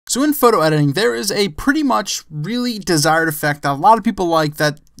So in photo editing, there is a pretty much really desired effect that a lot of people like,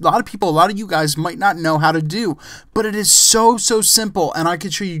 that a lot of you guys might not know how to do, but it is so simple, and I can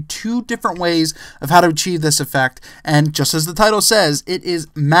show you 2 different ways of how to achieve this effect. And just as the title says, it is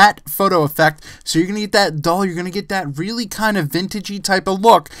matte photo effect. So you're gonna get that dull, you're gonna get that really kind of vintagey type of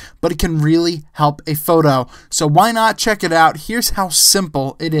look, but it can really help a photo. So why not check it out? Here's how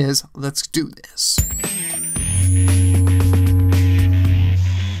simple it is. Let's do this.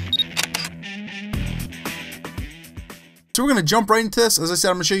 So we're going to jump right into this. As I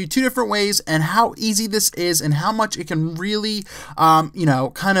said, I'm going to show you 2 different ways and how easy this is and how much it can really, you know,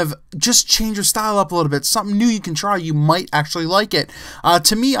 kind of just change your style up a little bit. Something new you can try. You might actually like it.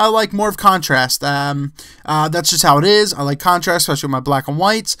 To me, I like more of contrast. That's just how it is. I like contrast, especially with my black and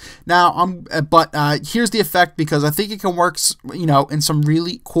whites. Now, here's the effect, because I think it can work, you know, in some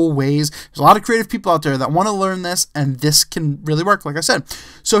really cool ways. There's a lot of creative people out there that want to learn this, and this can really work, like I said.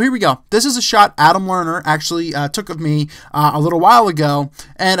 So here we go. This is a shot Adam Lerner actually took of me a little while ago,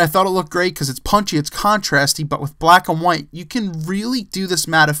 and I thought it looked great because it's punchy, it's contrasty, but with black and white, you can really do this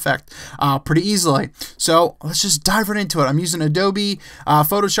matte effect pretty easily. So let's just dive right into it. I'm using Adobe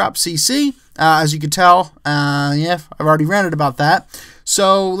Photoshop CC, as you can tell. Yeah, I've already ranted about that.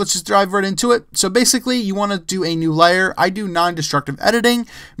 So let's just dive right into it. So basically, you want to do a new layer. I do non-destructive editing,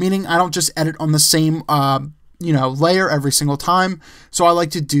 meaning I don't just edit on the same you know, layer every single time. So I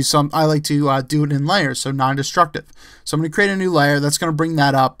like to do it in layers, so non-destructive. So I'm going to create a new layer that's going to bring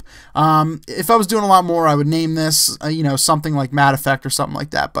that up. If I was doing a lot more, I would name this, you know, something like matte effect or something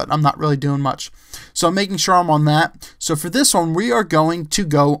like that, but I'm not really doing much. So I'm making sure I'm on that. So for this one, we are going to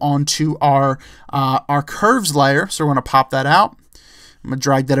go onto our curves layer. So we're going to pop that out. I'm going to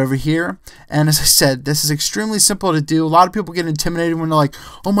drag that over here. And as I said, this is extremely simple to do. A lot of people get intimidated when they're like,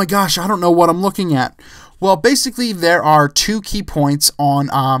 oh my gosh, I don't know what I'm looking at. Well, basically, there are 2 key points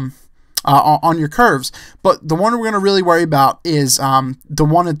on your curves, but the one we're going to really worry about is the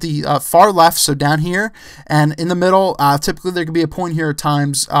one at the far left, so down here, and in the middle. Typically, there could be a point here at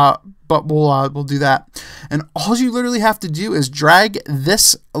times, but we'll do that. And all you literally have to do is drag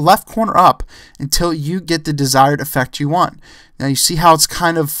this left corner up until you get the desired effect you want. Now you see how it's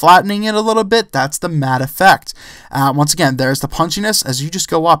kind of flattening it a little bit? That's the matte effect. Once again, there's the punchiness. As you just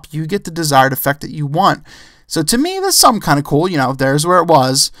go up, you get the desired effect that you want. So to me, that's something kind of cool. You know, there's where it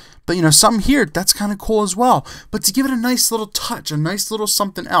was. But, you know, something here, that's kind of cool as well. But to give it a nice little touch, a nice little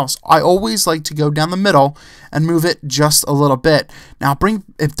something else, I always like to go down the middle and move it just a little bit. Now,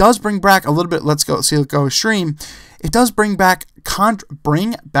 it does bring back a little bit. Let's go extreme. It does bring back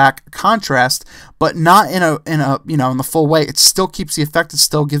contrast, but not in the full way. It still keeps the effect. It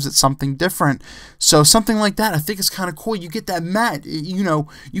still gives it something different. So something like that, I think is kind of cool. You get that matte. You know,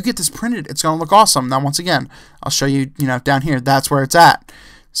 you get this printed. It's gonna look awesome. Now, once again, I'll show you. You know, down here, that's where it's at.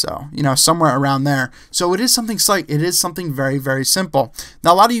 So, you know, somewhere around there. So it is something slight. It is something very simple.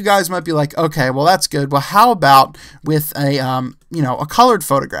 Now, a lot of you guys might be like, okay, well, that's good. Well, how about with a, you know, a colored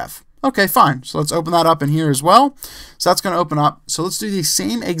photograph? Okay, fine. So let's open that up in here as well. So that's going to open up. So let's do the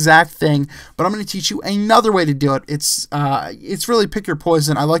same exact thing, but I'm going to teach you another way to do it. It's really pick your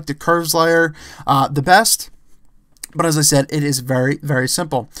poison. I like the curves layer the best. But as I said, it is very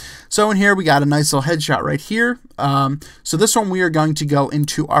simple. So in here, we got a nice little headshot right here. So this one, we are going to go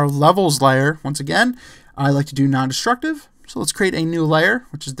into our levels layer. Once again, I like to do non-destructive. So let's create a new layer,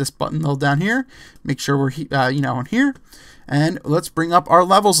 which is this button little down here. Make sure we're, you know, on here. And let's bring up our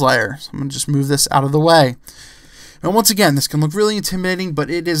levels layer. So I'm going to just move this out of the way. And once again, this can look really intimidating, but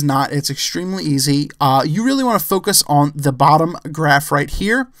it is not. It's extremely easy. You really want to focus on the bottom graph right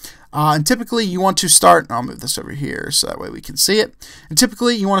here. And typically you want to start, I'll move this over here so that way we can see it. And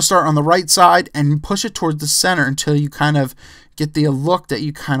typically you want to start on the right side and push it towards the center until you kind of get the look that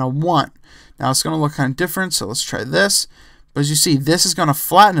you kind of want. Now it's going to look kind of different, so let's try this. But as you see, this is going to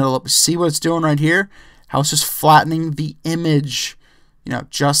flatten it a little. See what it's doing right here? How it's just flattening the image, you know,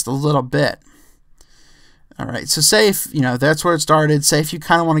 just a little bit. All right, so say if, you know, that's where it started. Say if you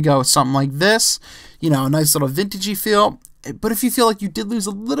kind of want to go with something like this, you know, a nice little vintagey feel. But if you feel like you did lose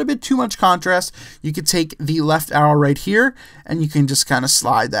a little bit too much contrast, you could take the left arrow right here and you can just kind of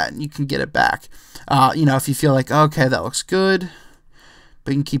slide that and you can get it back. You know, if you feel like, okay, that looks good,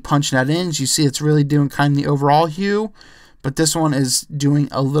 but you can keep punching that in. As you see, it's really doing kind of the overall hue, but this one is doing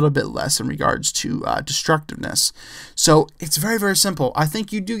a little bit less in regards to destructiveness. So it's very simple. I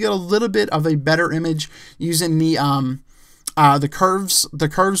think you do get a little bit of a better image using the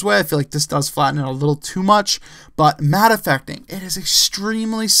curves way. I feel like this does flatten it a little too much, but matte effecting, it is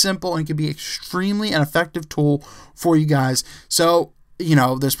extremely simple and can be extremely an effective tool for you guys. So you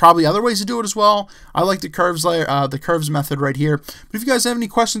know, there's probably other ways to do it as well. I like the curves layer, the curves method right here. But if you guys have any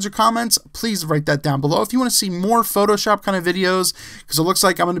questions or comments, please write that down below. If you want to see more Photoshop kind of videos, because it looks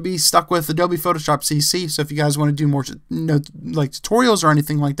like I'm going to be stuck with Adobe Photoshop CC. So if you guys want to do more, like tutorials or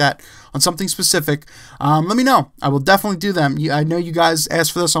anything like that on something specific, let me know. I will definitely do them. I know you guys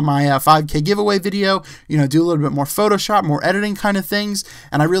asked for this on my 5K giveaway video. You know, do a little bit more Photoshop, more editing kind of things,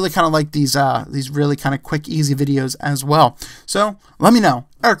 and I really kind of like these really kind of quick, easy videos as well. So let me know.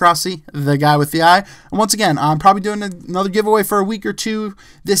 Eric Rossi, the guy with the eye. And once again, I'm probably doing another giveaway for a week or two.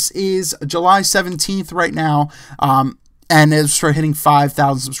 This is July 17th right now. And it's for hitting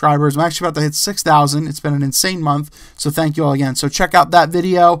 5,000 subscribers. I'm actually about to hit 6,000. It's been an insane month. So thank you all again. So check out that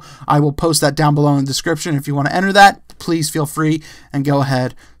video. I will post that down below in the description. If you want to enter that, please feel free and go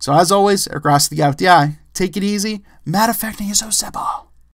ahead. So as always, Eric Rossi, the guy with the eye. Take it easy. Matter of fact, you're so simple.